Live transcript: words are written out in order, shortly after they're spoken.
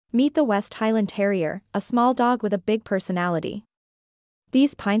Meet the West Highland Terrier, a small dog with a big personality.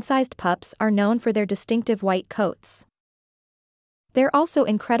 These pint-sized pups are known for their distinctive white coats. They're also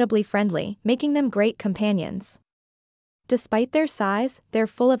incredibly friendly, making them great companions. Despite their size, they're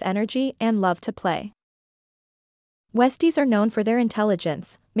full of energy and love to play. Westies are known for their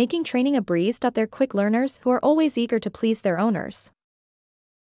intelligence, making training a breeze. They're quick learners who are always eager to please their owners.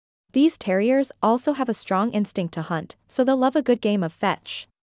 These terriers also have a strong instinct to hunt, so they'll love a good game of fetch.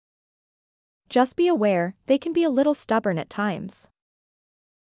 Just be aware, they can be a little stubborn at times.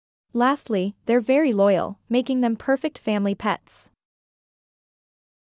 Lastly, they're very loyal, making them perfect family pets.